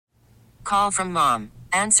Call from mom.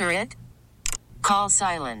 Answer it. Call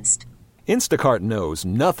silenced. Instacart knows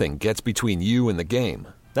nothing gets between you and the game.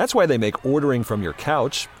 That's why they make ordering from your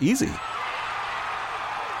couch easy.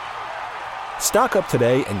 Stock up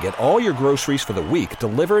today and get all your groceries for the week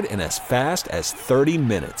delivered in as fast as 30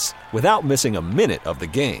 minutes without missing a minute of the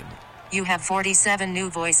game. You have 47 new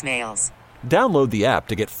voicemails. Download the app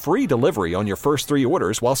to get free delivery on your first 3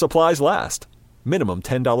 orders while supplies last. Minimum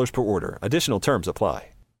 $10 per order. Additional terms apply.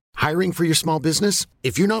 Hiring for your small business?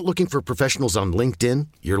 If you're not looking for professionals on LinkedIn,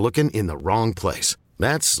 you're looking in the wrong place.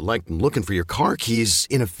 That's like looking for your car keys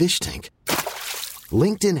in a fish tank.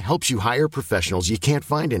 LinkedIn helps you hire professionals you can't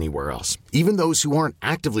find anywhere else, even those who aren't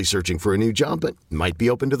actively searching for a new job but might be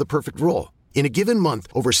open to the perfect role. In a given month,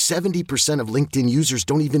 over 70% of LinkedIn users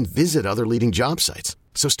don't even visit other leading job sites.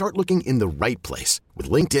 So start looking in the right place. With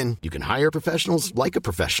LinkedIn, you can hire professionals like a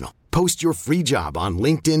professional. Post your free job on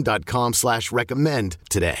linkedin.com/recommend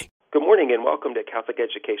today. Good morning and welcome to Catholic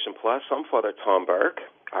Education Plus. I'm Father Tom Burke.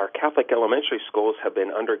 Our Catholic elementary schools have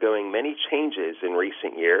been undergoing many changes in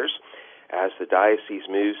recent years as the diocese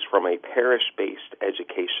moves from a parish-based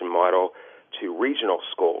education model to regional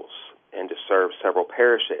schools and to serve several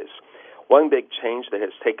parishes. One big change that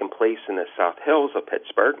has taken place in the South Hills of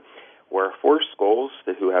Pittsburgh were 4 schools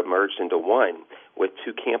who have merged into one with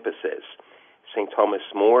 2 campuses. St. Thomas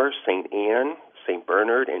More, St. Anne, St.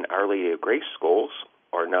 Bernard, and Our Lady of Grace schools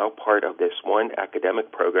are now part of this one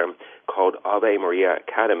academic program called Ave Maria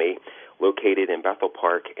Academy, located in Bethel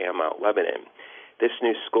Park and Mount Lebanon. This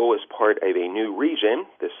new school is part of a new region,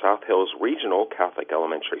 the South Hills Regional Catholic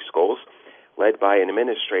Elementary Schools, led by an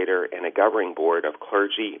administrator and a governing board of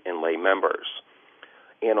clergy and lay members.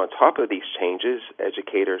 And on top of these changes,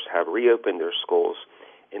 educators have reopened their schools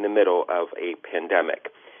in the middle of a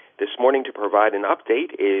pandemic. This morning to provide an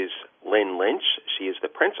update is Lynne Lynch. She is the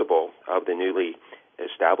principal of the newly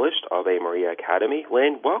established Ave Maria Academy.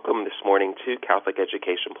 Lynne, welcome this morning to Catholic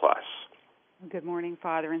Education Plus. Good morning,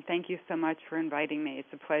 Father, and thank you so much for inviting me.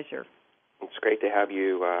 It's a pleasure. It's great to have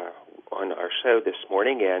you on our show this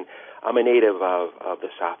morning, and I'm a native of the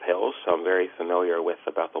South Hills, so I'm very familiar with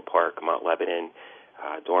the Bethel Park, Mount Lebanon,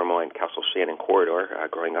 Dormont, Castle Shannon corridor,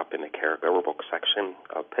 growing up in the Carrick Overbrook section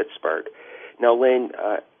of Pittsburgh. Now, Lynne,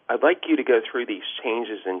 I'd like you to go through these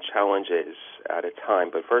changes and challenges at a time,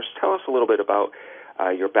 but first tell us a little bit about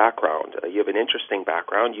your background. You have an interesting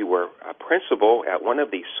background. You were a principal at one of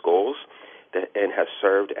these schools and have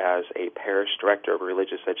served as a parish director of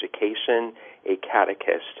religious education, a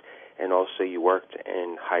catechist, and also you worked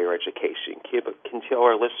in higher education. Can you tell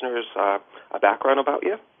our listeners a background about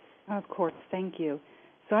you? Of course, thank you.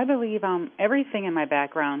 So I believe everything in my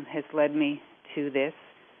background has led me to this.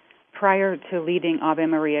 Prior to leading Ave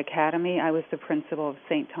Maria Academy, I was the principal of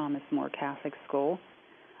St. Thomas More Catholic School.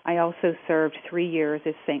 I also served 3 years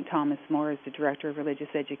at St. Thomas More as the director of religious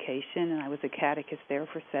education, and I was a catechist there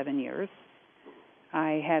for 7 years.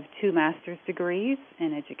 I have 2 master's degrees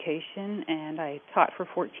in education, and I taught for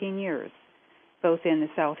 14 years, both in the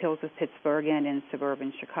South Hills of Pittsburgh and in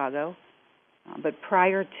suburban Chicago. But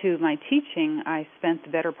prior to my teaching, I spent the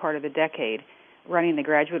better part of a decade running the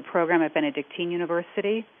graduate program at Benedictine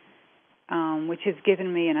University, which has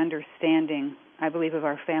given me an understanding, I believe, of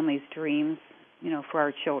our family's dreams, for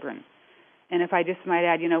our children. And if I just might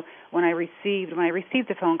add, when I received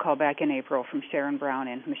the phone call back in April from Sharon Brown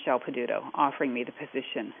and Michelle Peduto offering me the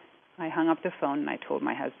position, I hung up the phone and I told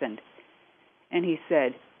my husband. And he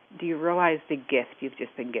said, "Do you realize the gift you've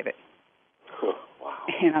just been given?" Wow.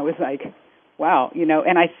 And I was like, wow,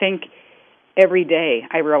 and I think every day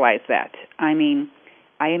I realize that. I mean,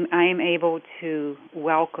 I am able to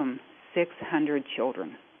welcome 600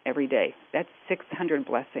 children every day. That's 600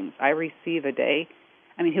 blessings I receive a day.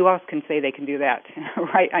 I mean, who else can say they can do that,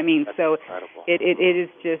 right? I mean, that's so incredible. it is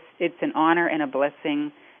just, it's an honor and a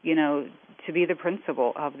blessing, to be the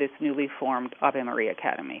principal of this newly formed Ave Maria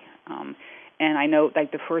Academy. And I know,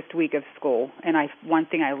 like, the first week of school, and one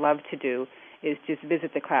thing I love to do is just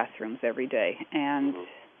visit the classrooms every day. And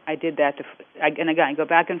I did that, and again, I go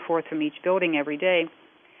back and forth from each building every day.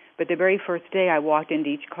 But the very first day I walked into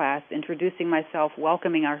each class, introducing myself,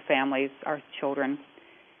 welcoming our families, our children.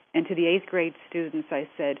 And to the 8th grade students, I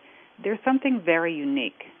said, "There's something very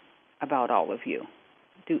unique about all of you.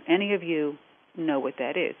 Do any of you know what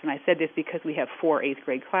that is?" And I said this because we have 4 8th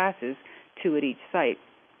grade classes, 2 at each site.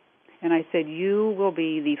 And I said, "You will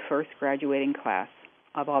be the first graduating class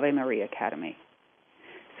of Ave Maria Academy.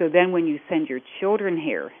 So then when you send your children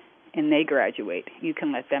here and they graduate, you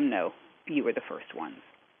can let them know you were the first ones."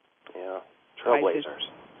 Yeah, trailblazers.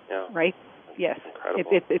 Yeah. Right? Yes.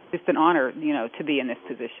 Incredible. It's an honor, to be in this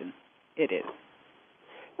position. It is.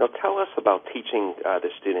 Now, tell us about teaching the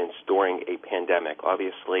students during a pandemic.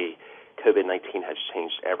 Obviously, COVID-19 has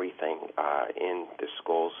changed everything in the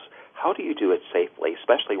schools. How do you do it safely,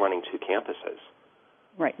 especially running 2 campuses?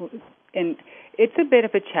 Right. And it's a bit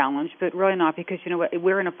of a challenge, but really not, because, you know what,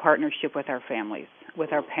 we're in a partnership with our families,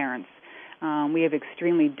 with our parents. We have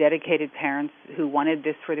extremely dedicated parents who wanted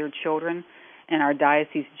this for their children, and our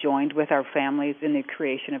diocese joined with our families in the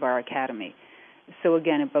creation of our academy. So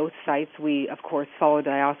again, at both sites, we, of course, follow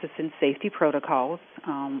diocesan safety protocols,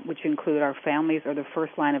 which include our families are the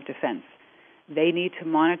first line of defense. They need to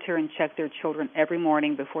monitor and check their children every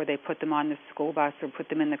morning before they put them on the school bus or put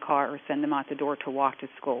them in the car or send them out the door to walk to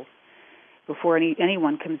school. Before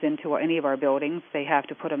anyone comes into any of our buildings, they have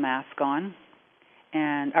to put a mask on.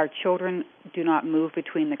 And our children do not move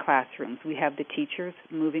between the classrooms. We have the teachers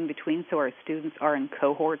moving between, so our students are in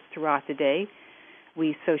cohorts throughout the day.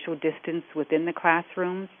 We social distance within the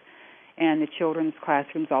classrooms, and the children's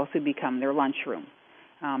classrooms also become their lunchroom.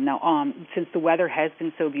 Now, since the weather has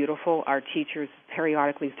been so beautiful, our teachers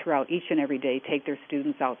periodically throughout each and every day take their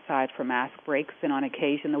students outside for mask breaks, and on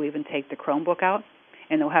occasion they'll even take the Chromebook out,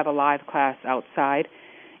 and they'll have a live class outside.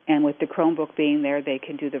 And with the Chromebook being there, they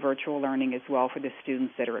can do the virtual learning as well for the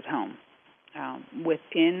students that are at home.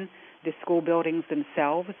 Within the school buildings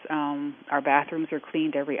themselves, our bathrooms are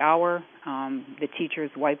cleaned every hour. The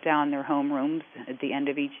teachers wipe down their home rooms at the end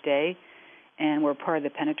of each day, and we're part of the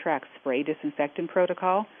Penetrax spray disinfectant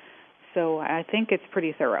protocol. So I think it's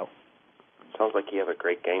pretty thorough. Sounds like you have a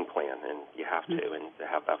great game plan, and you have to, and to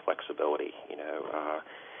have that flexibility, you know.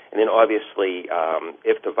 And then obviously,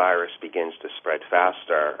 if the virus begins to spread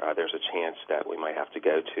faster, there's a chance that we might have to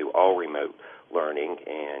go to all remote learning.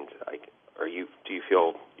 And do you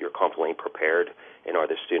feel you're confidently prepared, and are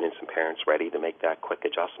the students and parents ready to make that quick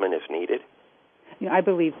adjustment if needed? Yeah, I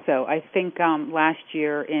believe so. I think last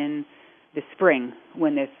year in the spring,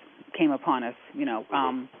 when this came upon us, you know,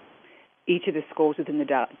 each of the schools within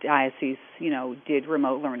the diocese, you know, did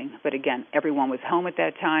remote learning. But again, everyone was home at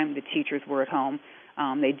that time. The teachers were at home.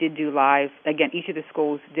 They did do live. Again, each of the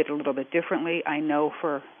schools did a little bit differently. I know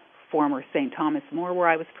for former St. Thomas More, where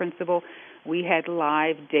I was principal, we had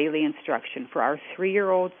live daily instruction for our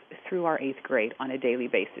 3-year-olds through our 8th grade on a daily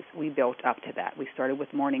basis. We built up to that. We started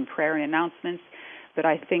with morning prayer and announcements, but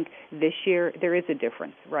I think this year there is a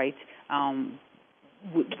difference, right?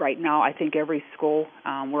 Right now, I think every school,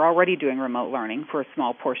 we're already doing remote learning for a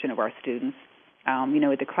small portion of our students. You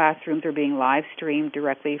know, the classrooms are being live streamed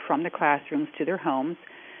directly from the classrooms to their homes,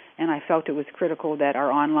 and I felt it was critical that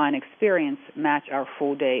our online experience match our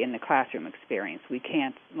full day in the classroom experience. We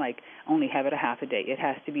can't, only have it a half a day. It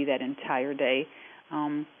has to be that entire day.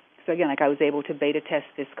 So again, I was able to beta test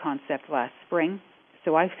this concept last spring,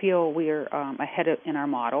 so I feel we're ahead in our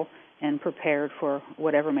model and prepared for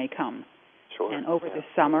whatever may come. Sure. And over the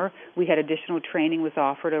summer, we had additional training was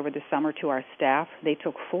offered over the summer to our staff. They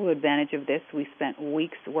took full advantage of this. We spent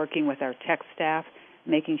weeks working with our tech staff,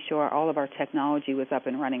 making sure all of our technology was up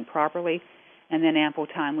and running properly, and then ample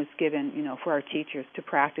time was given, you know, for our teachers to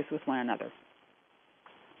practice with one another.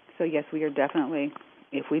 So yes, we are definitely,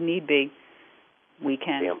 if we need be, we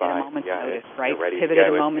can at a moment's notice, right? Pivot at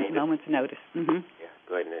a moment's notice. Mm-hmm. Yeah,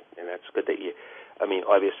 good, and that's good that you. I mean,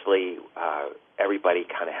 obviously, everybody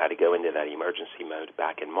kind of had to go into that emergency mode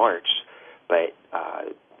back in March, but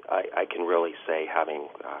I can really say having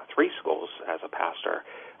 3 schools as a pastor,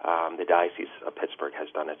 the Diocese of Pittsburgh has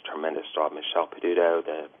done a tremendous job. Michelle Peduto,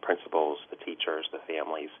 the principals, the teachers, the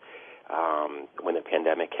families. When the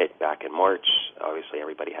pandemic hit back in March, obviously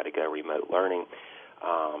everybody had to go remote learning.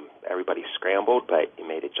 Everybody scrambled, but you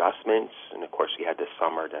made adjustments, and of course you had this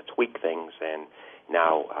summer to tweak things, and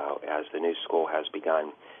now as the new school has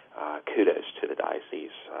begun, kudos to the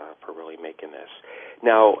diocese for really making this.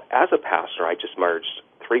 Now, as a pastor, I just merged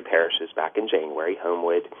 3 parishes back in January,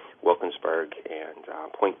 Homewood, Wilkinsburg, and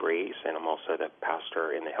Point Breeze, and I'm also the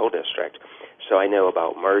pastor in the Hill District. So I know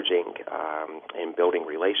about merging and building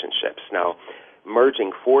relationships. Now,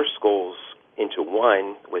 merging 4 schools into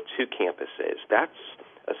one with 2 campuses, that's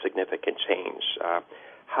a significant change.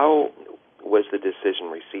 How was the decision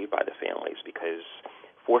received by the families? Because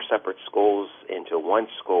 4 separate schools into one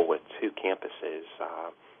school with 2 campuses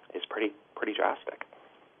is pretty drastic.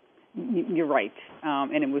 You're right,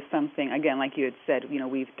 and it was something, again, like you had said, you know,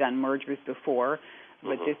 we've done mergers before,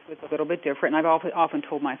 but this was a little bit different. And I've often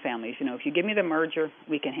told my families, you know, if you give me the merger,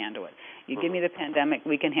 we can handle it. You give me the pandemic,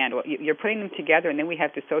 we can handle it. You're putting them together, and then we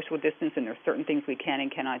have to social distance, and there's certain things we can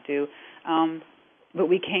and cannot do. But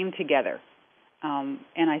we came together, and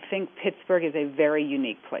I think Pittsburgh is a very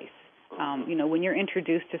unique place. You know, when you're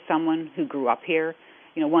introduced to someone who grew up here,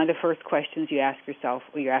 one of the first questions you ask yourself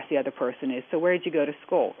or you ask the other person is, so where did you go to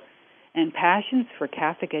school? And passions for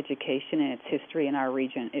Catholic education and its history in our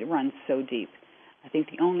region, it runs so deep. I think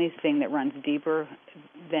the only thing that runs deeper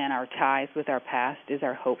than our ties with our past is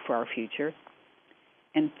our hope for our future.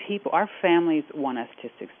 And our families want us to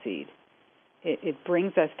succeed. It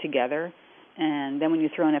brings us together. And then when you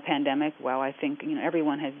throw in a pandemic, well, I think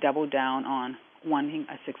everyone has doubled down on wanting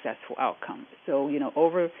a successful outcome. So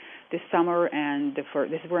over this summer and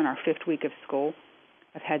we're in our 5th week of school,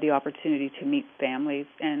 I've had the opportunity to meet families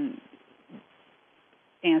and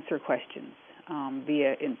answer questions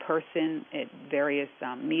via in person at various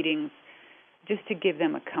meetings, just to give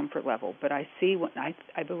them a comfort level. But I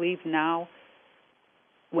believe now,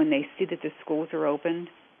 when they see that the schools are opened,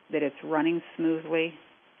 that it's running smoothly,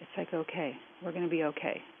 it's like, okay, we're going to be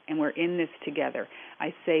okay, and we're in this together.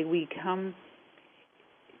 I say we're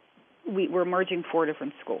merging 4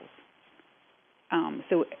 different schools.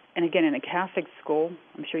 And again, in a Catholic school,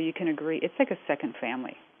 I'm sure you can agree, it's like a second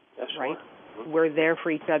family, That's right? Sure. We're there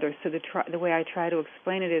for each other. So the way I try to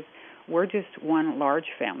explain it is, we're just one large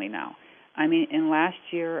family now. I mean, in last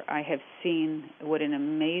year, I have seen what an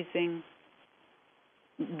amazing.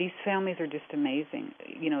 These families are just amazing.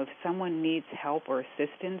 If someone needs help or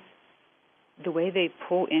assistance, the way they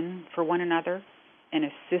pull in for one another and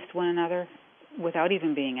assist one another without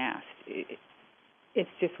even being asked, it's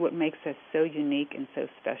just what makes us so unique and so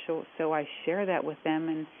special. So I share that with them,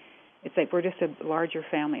 and it's like we're just a larger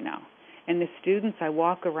family now. And the students, I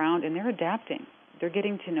walk around, and they're adapting. They're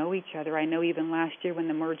getting to know each other. I know even last year when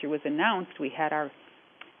the merger was announced, we had at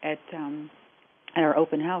our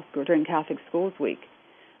open house during Catholic Schools Week.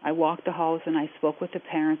 I walked the halls and I spoke with the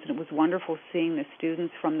parents, and it was wonderful seeing the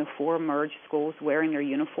students from the 4 merged schools wearing their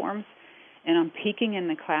uniforms. And I'm peeking in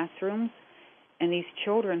the classrooms, and these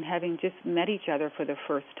children, having just met each other for the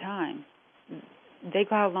first time, they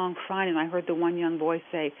got along fine. And I heard the one young boy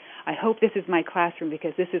say, I hope this is my classroom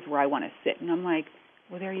because this is where I want to sit. And I'm like,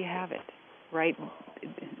 well, there you have it, right?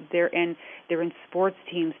 They're in sports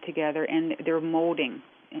teams together, and they're molding,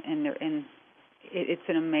 and it's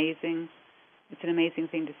an amazing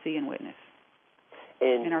thing to see and witness.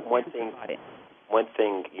 And one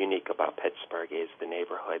thing unique about Pittsburgh is the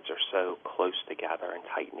neighborhoods are so close together and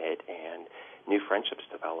tight-knit, and new friendships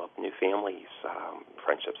develop, new families,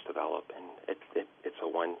 friendships develop, and it's a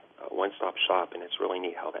one-stop shop, and it's really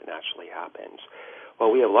neat how that naturally happens. Well,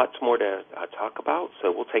 we have lots more to talk about,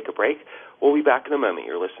 so we'll take a break. We'll be back in a moment.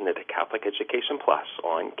 You're listening to Catholic Education Plus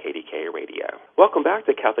on KDKA Radio. Welcome back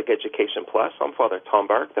to Catholic Education Plus. I'm Father Tom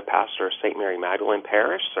Burke, the pastor of St. Mary Magdalene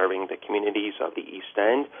Parish, serving the communities of the East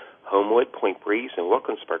End, Homewood, Point Breeze, and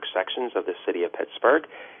Wilkinsburg sections of the city of Pittsburgh,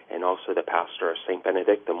 and also the pastor of St.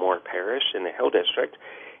 Benedict the Moore Parish in the Hill District.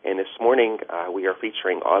 And this morning, we are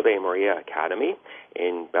featuring Ave Maria Academy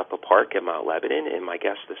in Bethel Park in Mount Lebanon, and my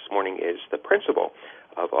guest this morning is the principal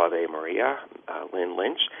of Ave Maria, Lynne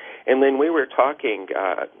Lynch. And Lynne, we were talking,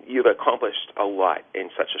 you've accomplished a lot in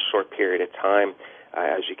such a short period of time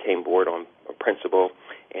as you came aboard on principal,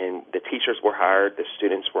 and the teachers were hired, the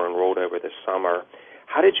students were enrolled over the summer.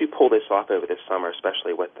 How did you pull this off over the summer,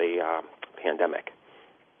 especially with the pandemic?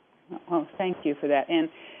 Well, thank you for that. And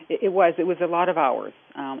it was a lot of hours.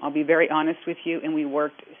 I'll be very honest with you, and we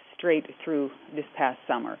worked straight through this past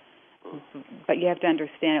summer. But you have to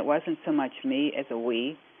understand, it wasn't so much me as a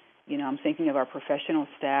we. I'm thinking of our professional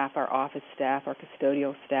staff, our office staff, our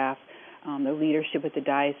custodial staff, the leadership at the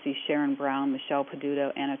diocese, Sharon Brown, Michelle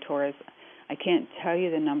Peduto, Anna Torres. I can't tell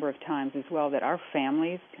you the number of times as well that our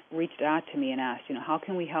families reached out to me and asked, how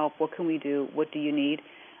can we help? What can we do? What do you need?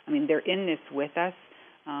 I mean, they're in this with us.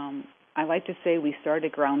 I like to say we started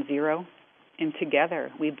at ground zero, and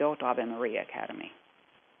together we built Ave Maria Academy.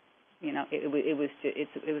 It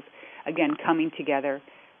was again coming together,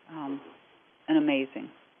 and amazing.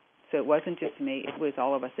 So it wasn't just me; it was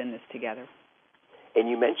all of us in this together. And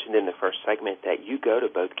you mentioned in the first segment that you go to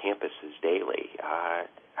both campuses daily.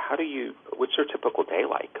 What's your typical day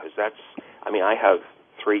like? Because I have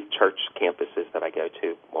 3 church campuses that I go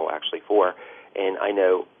to. Well, actually 4. And I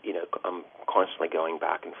know, I'm constantly going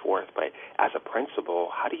back and forth. But as a principal,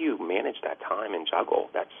 how do you manage that time and juggle?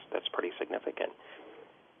 That's pretty significant.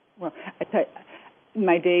 Well, I tell you,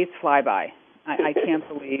 my days fly by. I can't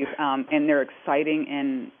believe, and they're exciting,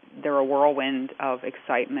 and they're a whirlwind of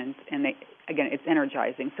excitement. And it's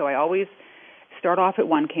energizing. So I always start off at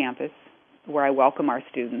one campus where I welcome our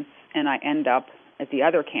students, and I end up at the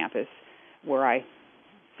other campus where I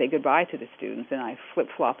say goodbye to the students, and I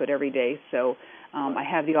flip-flop it every day. So I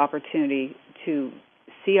have the opportunity to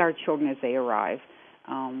see our children as they arrive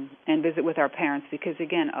and visit with our parents because,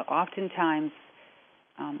 again, oftentimes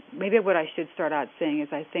maybe what I should start out saying is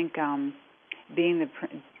I think being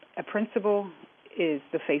a principal is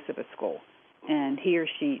the face of a school, and he or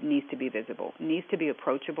she needs to be visible, needs to be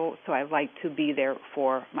approachable, so I like to be there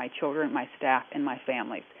for my children, my staff, and my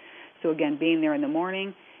families. So again, being there in the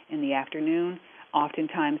morning, in the afternoon,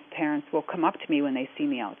 oftentimes parents will come up to me when they see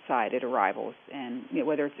me outside at arrivals, and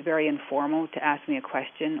whether it's very informal to ask me a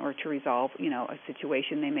question or to resolve, a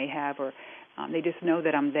situation they may have, or they just know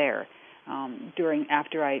that I'm there.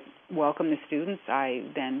 After I welcome the students, I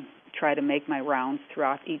then try to make my rounds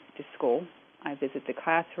throughout each school. I visit the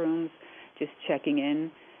classrooms, just checking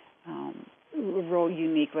in. A real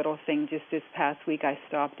unique little thing. Just this past week, I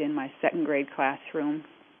stopped in my second grade classroom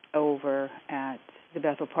over at the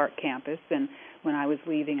Bethel Park campus, and when I was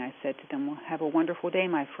leaving, I said to them, "Well, have a wonderful day,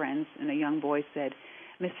 my friends." And a young boy said,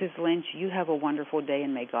 "Mrs. Lynch, you have a wonderful day,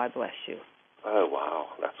 and may God bless you." Oh, wow.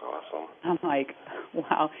 That's awesome. I'm like,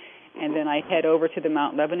 wow. And then I head over to the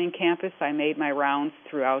Mount Lebanon campus. I made my rounds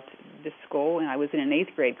throughout the school, and I was in an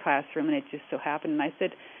 8th grade classroom, and it just so happened. And I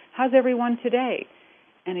said, "How's everyone today?"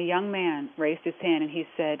 And a young man raised his hand, and he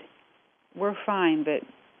said, "We're fine, but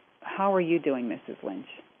how are you doing, Mrs. Lynch?"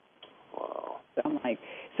 Wow. So I'm like,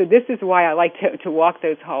 so this is why I like to walk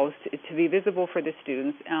those halls, to be visible for the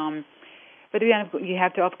students. But again, you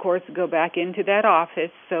have to, of course, go back into that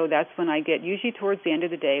office. So that's when I get, usually towards the end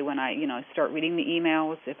of the day, when I, start reading the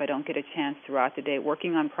emails, if I don't get a chance throughout the day,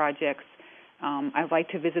 working on projects. I like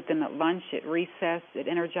to visit them at lunch, at recess. It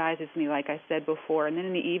energizes me, like I said before. And then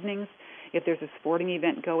in the evenings, if there's a sporting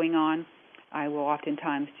event going on, I will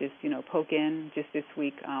oftentimes just, poke in. Just this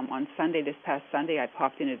week, on Sunday, this past Sunday, I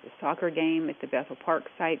popped in at the soccer game at the Bethel Park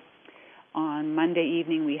site. On Monday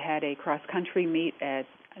evening, we had a cross-country meet at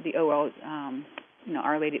the OL,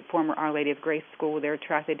 former Our Lady of Grace School. Their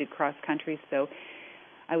track, they did cross-country, so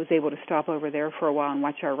I was able to stop over there for a while and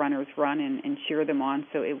watch our runners run and cheer them on.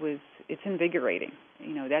 So it's invigorating.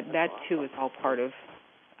 That too is all part of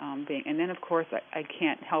being. And then, of course, I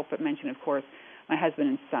can't help but mention, of course, my husband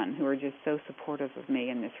and son, who are just so supportive of me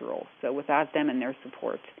in this role. So without them and their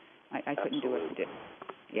support, I couldn't do what I did.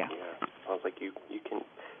 Yeah. Sounds like you can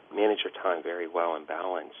manage your time very well and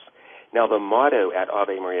balance. Now, the motto at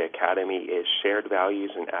Ave Maria Academy is shared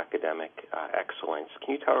values and academic excellence.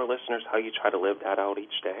 Can you tell our listeners how you try to live that out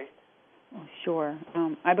each day? Well, sure.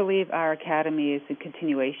 I believe our academy is a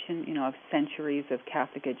continuation, of centuries of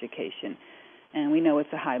Catholic education, and we know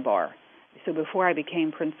it's a high bar. So before I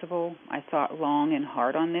became principal, I thought long and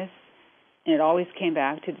hard on this, and it always came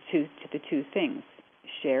back to the two things: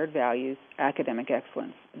 shared values, academic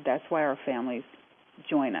excellence. That's why our families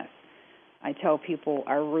join us. I tell people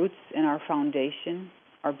our roots and our foundation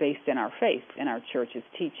are based in our faith and our church's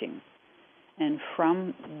teachings. And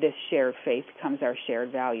from this shared faith comes our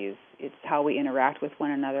shared values. It's how we interact with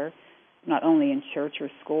one another, not only in church or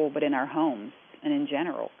school, but in our homes and in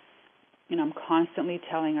general. I'm constantly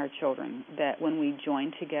telling our children that when we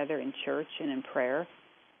join together in church and in prayer,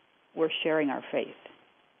 we're sharing our faith.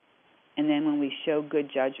 And then when we show good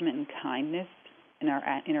judgment and kindness in our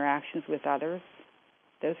interactions with others,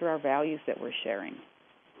 those are our values that we're sharing.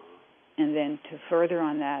 And then to further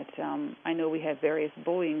on that, I know we have various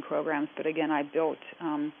bullying programs, but again, I built,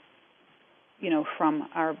 from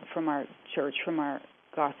our church, from our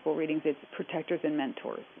gospel readings, it's protectors and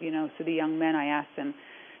mentors. So the young men, I ask them,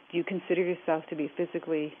 do you consider yourself to be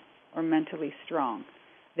physically or mentally strong?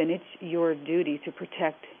 Then it's your duty to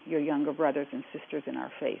protect your younger brothers and sisters in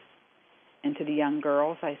our faith. And to the young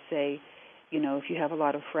girls, I say, if you have a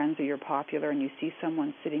lot of friends or you're popular and you see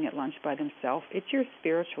someone sitting at lunch by themselves, it's your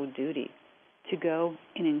spiritual duty to go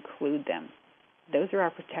and include them. Those are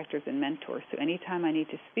our protectors and mentors. So anytime I need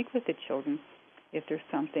to speak with the children, if there's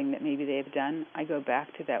something that maybe they've done, I go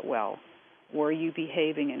back to that well. Were you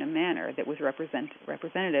behaving in a manner that was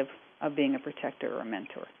representative of being a protector or a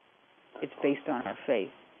mentor? It's based on our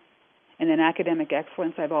faith. And then academic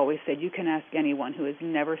excellence, I've always said you can ask anyone who has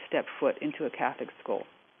never stepped foot into a Catholic school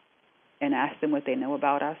and ask them what they know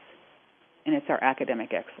about us, and it's our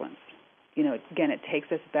academic excellence. Again, it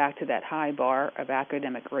takes us back to that high bar of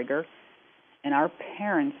academic rigor, and our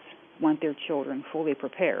parents want their children fully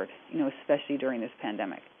prepared, especially during this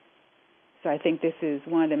pandemic. So I think this is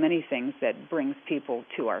one of the many things that brings people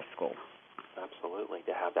to our school. Absolutely,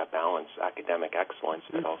 to have that balance, academic excellence,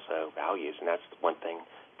 but also values, and that's one thing,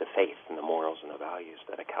 the faith and the morals and the values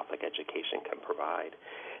that a Catholic education can provide.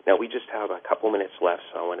 Now, we just have a couple minutes left,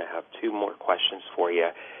 so I want to have two more questions for you.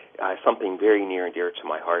 Something very near and dear to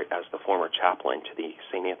my heart as the former chaplain to the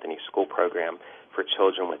St. Anthony School Program for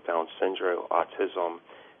children with Down syndrome, autism,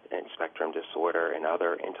 and spectrum disorder, and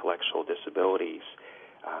other intellectual disabilities.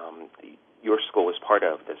 your school is part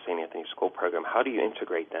of the St. Anthony School program. How do you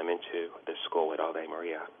integrate them into the school at Ave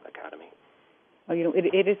Maria Academy? Well,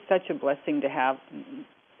 it is such a blessing to have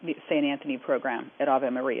the St. Anthony program at Ave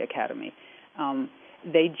Maria Academy.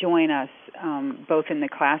 They join us both in the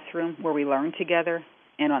classroom where we learn together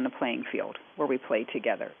and on the playing field where we play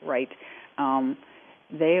together, right?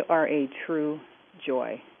 They are a true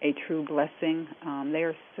joy, a true blessing. They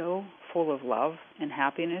are so full of love and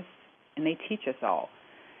happiness, and they teach us all.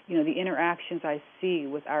 The interactions I see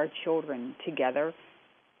with our children together,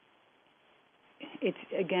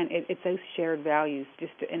 it's those shared values.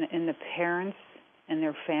 And the parents and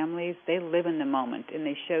their families, they live in the moment, and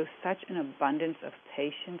they show such an abundance of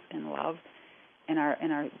patience and love. And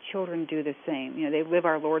our children do the same. They live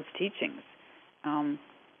our Lord's teachings.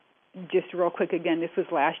 Just real quick again, this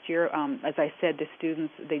was last year. As I said, the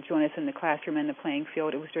students, they join us in the classroom and the playing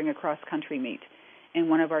field. It was during a cross-country meet. And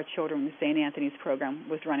one of our children in the St. Anthony's program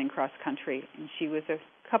was running cross-country, and she was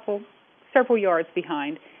several yards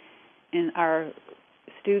behind. And our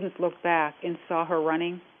students looked back and saw her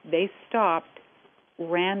running. They stopped,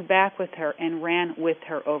 ran back with her, and ran with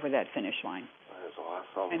her over that finish line. That is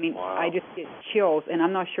awesome. Wow. I just get chills, and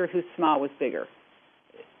I'm not sure whose smile was bigger.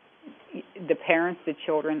 The parents, the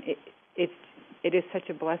children, it is such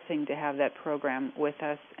a blessing to have that program with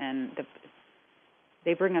us, and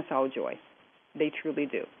they bring us all joy. They truly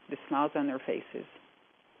do. The smiles on their faces.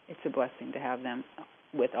 It's a blessing to have them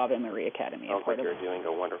with Ave Maria Academy. Sounds like you're doing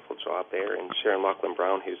a wonderful job there. And Sharon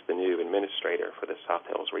Laughlin-Brown, who's the new administrator for the South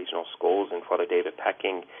Hills Regional Schools, and Father David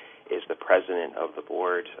Pecking is the president of the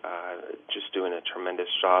board, just doing a tremendous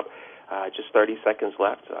job. Just 30 seconds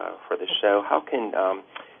left for the show. How can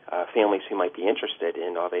families who might be interested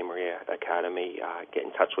in Ave Maria Academy get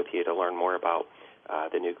in touch with you to learn more about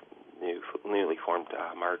the newly formed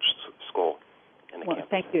merged school? Well,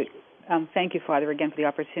 thank you. Thank you, Father, again for the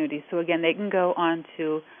opportunity. So, again, they can go on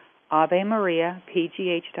to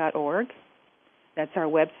AveMariaPGH.org. That's our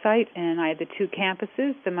website, and I have the two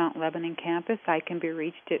campuses, the Mount Lebanon campus. I can be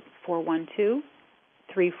reached at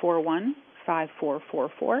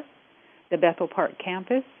 412-341-5444. The Bethel Park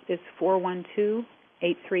campus is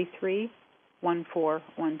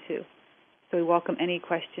 412-833-1412. So we welcome any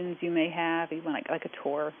questions you may have, even like a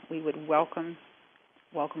tour. We would welcome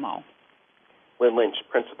all. Lynne Lynch,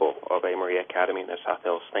 Principal of Ave Maria Academy in the South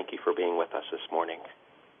Hills, thank you for being with us this morning.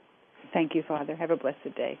 Thank you, Father. Have a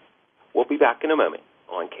blessed day. We'll be back in a moment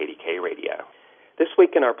on KDK Radio. This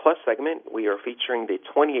week in our Plus segment, we are featuring the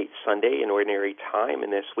 28th Sunday in Ordinary Time,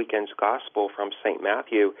 and this weekend's Gospel from St.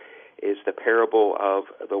 Matthew is the parable of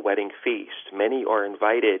the wedding feast. Many are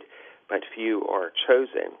invited, but few are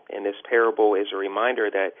chosen. And this parable is a reminder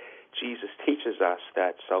that Jesus teaches us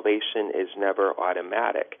that salvation is never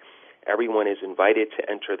automatic. Everyone is invited to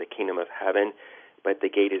enter the kingdom of heaven, but the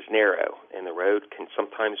gate is narrow, and the road can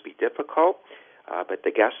sometimes be difficult. But the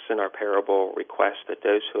guests in our parable request that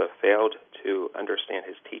those who have failed to understand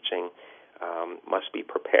his teaching must be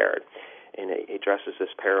prepared. And it addresses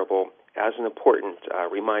this parable as an important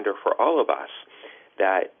reminder for all of us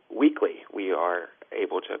that weekly we are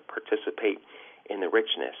able to participate in the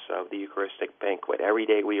richness of the Eucharistic banquet. Every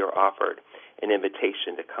day we are offered an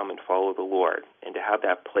invitation to come and follow the Lord, and to have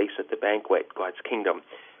that place at the banquet, God's kingdom.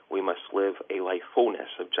 We must live a life fullness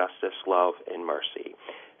of justice, love, and mercy.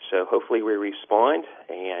 So hopefully we respond,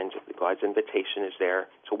 and God's invitation is there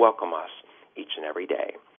to welcome us each and every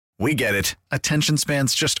day. We get it. Attention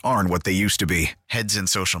spans just aren't what they used to be. Heads in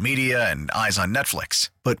social media and eyes on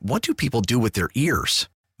Netflix. But what do people do with their ears?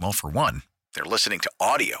 Well, for one, they're listening to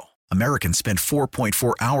audio. Americans spend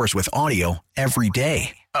 4.4 hours with audio every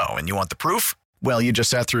day. Oh, and you want the proof? Well, you just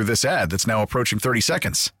sat through this ad that's now approaching 30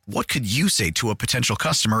 seconds. What could you say to a potential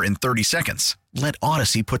customer in 30 seconds? Let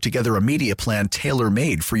Odyssey put together a media plan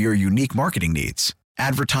tailor-made for your unique marketing needs.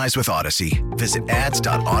 Advertise with Odyssey. Visit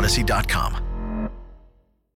ads.odyssey.com.